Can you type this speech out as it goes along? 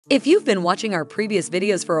If you've been watching our previous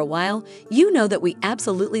videos for a while, you know that we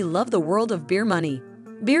absolutely love the world of Beermoney.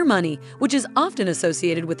 Beermoney, which is often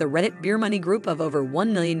associated with the Reddit Beermoney group of over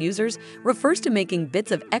 1 million users, refers to making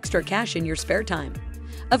bits of extra cash in your spare time.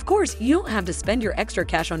 Of course, you don't have to spend your extra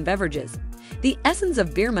cash on beverages. The essence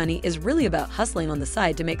of Beermoney is really about hustling on the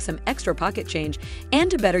side to make some extra pocket change and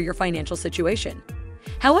to better your financial situation.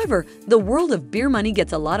 However, the world of Beermoney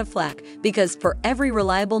gets a lot of flack because for every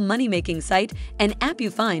reliable money-making site and app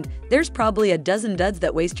you find, there's probably a dozen duds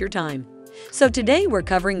that waste your time. So today we're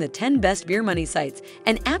covering the 10 best Beermoney sites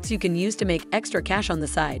and apps you can use to make extra cash on the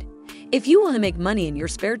side. If you want to make money in your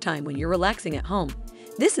spare time when you're relaxing at home,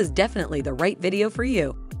 this is definitely the right video for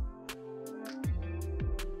you.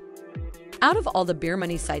 Out of all the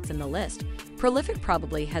Beermoney sites in the list, Prolific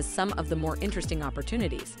probably has some of the more interesting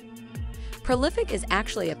opportunities. Prolific is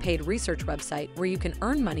actually a paid research website where you can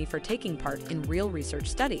earn money for taking part in real research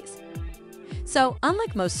studies. So,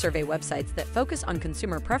 unlike most survey websites that focus on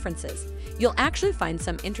consumer preferences, you'll actually find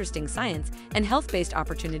some interesting science and health-based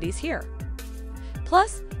opportunities here.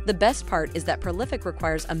 Plus, the best part is that Prolific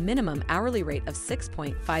requires a minimum hourly rate of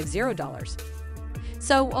 $6.50.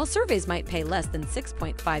 So, while surveys might pay less than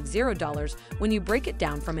 $6.50 when you break it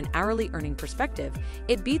down from an hourly earning perspective,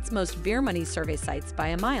 it beats most Beermoney survey sites by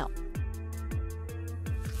a mile.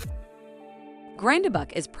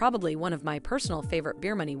 Grindabuck is probably one of my personal favorite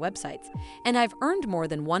Beermoney websites, and I've earned more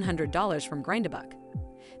than $100 from Grindabuck.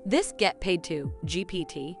 This Get Paid To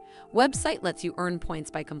 (GPT) website lets you earn points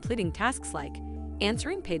by completing tasks like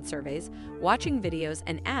answering paid surveys, watching videos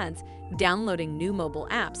and ads, downloading new mobile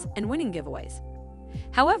apps, and winning giveaways.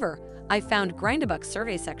 However, I found Grindabuck's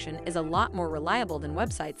survey section is a lot more reliable than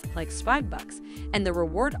websites like Swagbucks, and the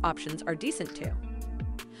reward options are decent too.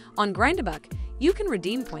 On Grindabuck, you can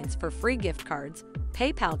redeem points for free gift cards,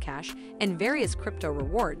 PayPal cash, and various crypto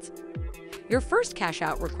rewards. Your first cash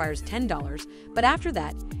out requires $10, but after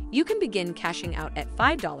that, you can begin cashing out at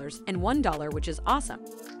 $5 and $1, which is awesome.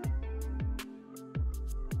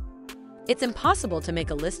 It's impossible to make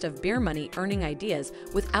a list of Beermoney earning ideas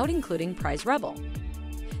without including Prize Rebel.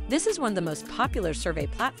 This is one of the most popular survey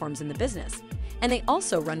platforms in the business, and they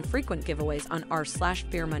also run frequent giveaways on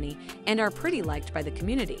r/Beermoney and are pretty liked by the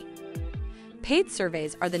community. Paid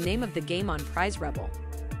surveys are the name of the game on Prize Rebel.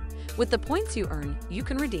 With the points you earn, you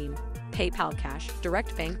can redeem PayPal cash,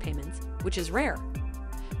 direct bank payments, which is rare,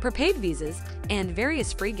 prepaid visas, and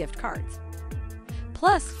various free gift cards.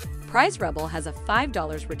 Plus, Prize Rebel has a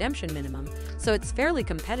 $5 redemption minimum, so it's fairly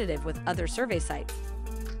competitive with other survey sites.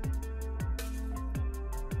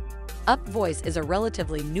 UpVoice is a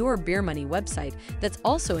relatively newer Beermoney website that's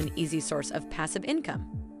also an easy source of passive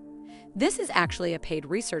income. This is actually a paid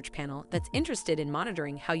research panel that's interested in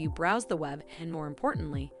monitoring how you browse the web and, more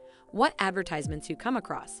importantly, what advertisements you come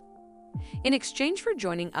across. In exchange for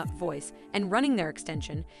joining UpVoice and running their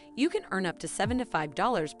extension, you can earn up to $7 to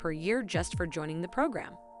 $5 per year just for joining the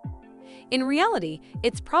program. In reality,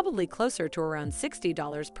 it's probably closer to around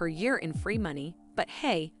 $60 per year in free money, but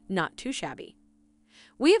hey, not too shabby.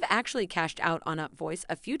 We have actually cashed out on UpVoice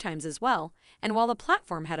a few times as well, and while the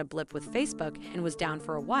platform had a blip with Facebook and was down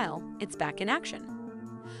for a while, it's back in action.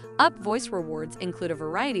 UpVoice rewards include a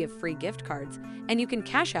variety of free gift cards, and you can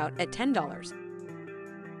cash out at $10.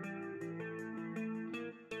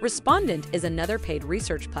 Respondent is another paid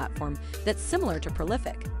research platform that's similar to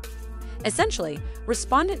Prolific. Essentially,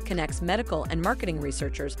 Respondent connects medical and marketing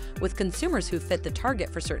researchers with consumers who fit the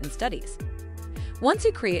target for certain studies. Once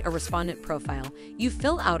you create a respondent profile, you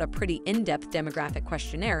fill out a pretty in-depth demographic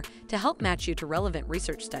questionnaire to help match you to relevant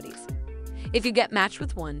research studies. If you get matched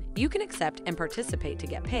with one, you can accept and participate to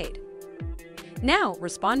get paid. Now,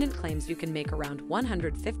 Respondent claims you can make around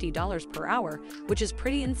 $150 per hour, which is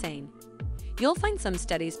pretty insane. You'll find some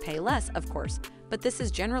studies pay less, of course, but this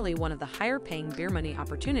is generally one of the higher-paying Beermoney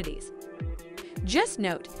opportunities. Just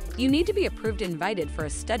note, you need to be approved invited for a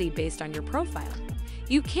study based on your profile.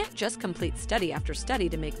 You can't just complete study after study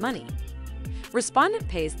to make money. Respondent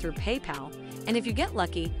pays through PayPal, and if you get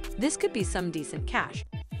lucky, this could be some decent cash.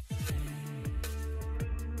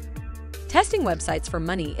 Testing websites for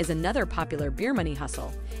money is another popular Beermoney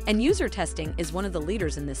hustle, and user testing is one of the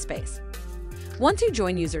leaders in this space. Once you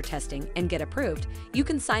join user testing and get approved, you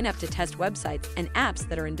can sign up to test websites and apps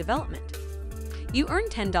that are in development. You earn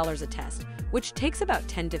 $10 a test, which takes about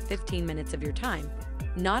 10 to 15 minutes of your time.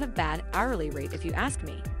 Not a bad hourly rate if you ask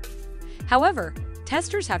me. However,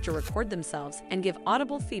 testers have to record themselves and give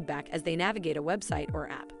audible feedback as they navigate a website or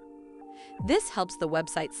app. This helps the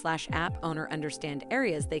website/app owner understand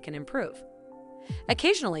areas they can improve.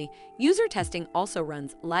 Occasionally, user testing also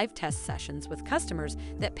runs live test sessions with customers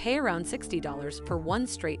that pay around $60 for one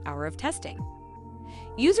straight hour of testing.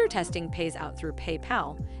 User testing pays out through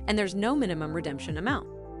PayPal, and there's no minimum redemption amount.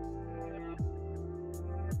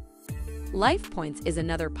 LifePoints is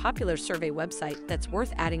another popular survey website that's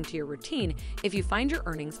worth adding to your routine if you find your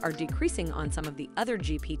earnings are decreasing on some of the other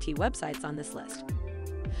GPT websites on this list.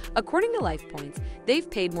 According to LifePoints, they've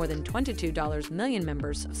paid more than $22 million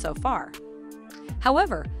members so far.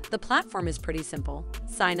 However, the platform is pretty simple.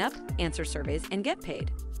 Sign up, answer surveys, and get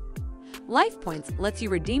paid. LifePoints lets you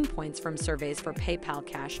redeem points from surveys for PayPal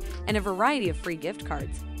cash and a variety of free gift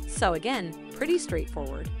cards. So again, pretty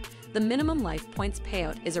straightforward. The minimum LifePoints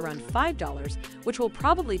payout is around $5, which will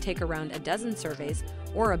probably take around a dozen surveys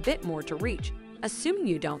or a bit more to reach, assuming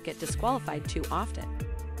you don't get disqualified too often.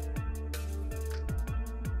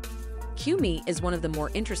 QMe is one of the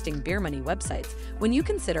more interesting Beermoney websites when you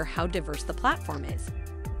consider how diverse the platform is.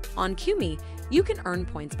 On QMe, you can earn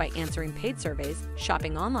points by answering paid surveys,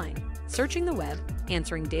 shopping online, searching the web,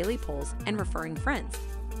 answering daily polls, and referring friends.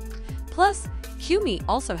 Plus, QMe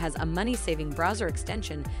also has a money-saving browser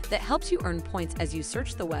extension that helps you earn points as you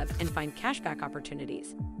search the web and find cashback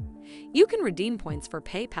opportunities. You can redeem points for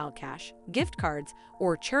PayPal cash, gift cards,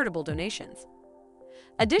 or charitable donations.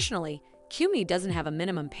 Additionally, QMe doesn't have a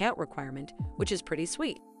minimum payout requirement, which is pretty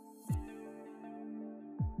sweet.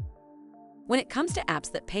 When it comes to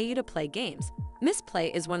apps that pay you to play games, Misplay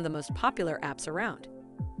is one of the most popular apps around.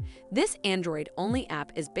 This Android-only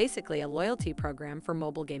app is basically a loyalty program for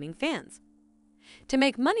mobile gaming fans. To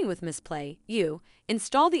make money with Misplay, you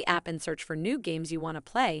install the app and search for new games you want to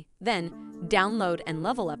play, then download and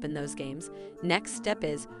level up in those games. Next step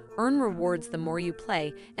is earn rewards the more you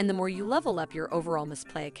play and the more you level up your overall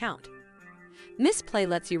Misplay account. Misplay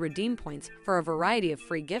lets you redeem points for a variety of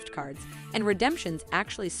free gift cards, and redemptions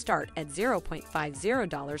actually start at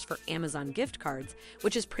 $0.50 for Amazon gift cards,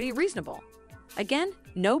 which is pretty reasonable. Again,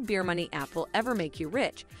 no Beermoney app will ever make you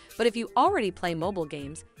rich, but if you already play mobile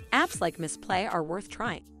games, apps like Misplay are worth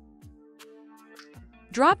trying.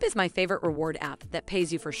 Drop is my favorite reward app that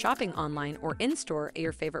pays you for shopping online or in-store at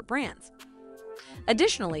your favorite brands.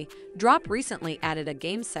 Additionally, Drop recently added a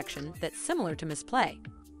games section that's similar to Misplay.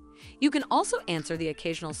 You can also answer the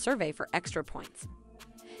occasional survey for extra points.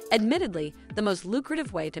 Admittedly, the most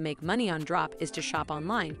lucrative way to make money on Drop is to shop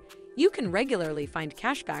online. You can regularly find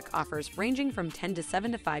cashback offers ranging from $10 to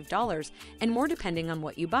 $75 and more depending on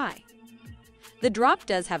what you buy. The Drop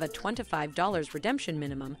does have a $25 redemption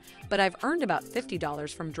minimum, but I've earned about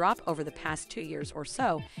 $50 from Drop over the past 2 years or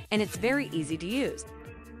so, and it's very easy to use.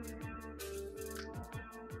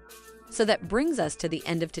 So that brings us to the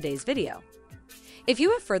end of today's video. If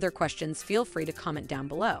you have further questions, feel free to comment down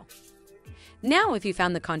below. Now, if you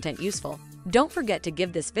found the content useful, don't forget to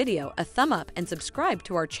give this video a thumb up and subscribe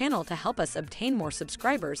to our channel to help us obtain more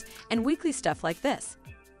subscribers and weekly stuff like this.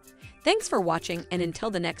 Thanks for watching, and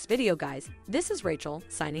until the next video, guys, this is Rachel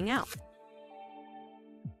signing out.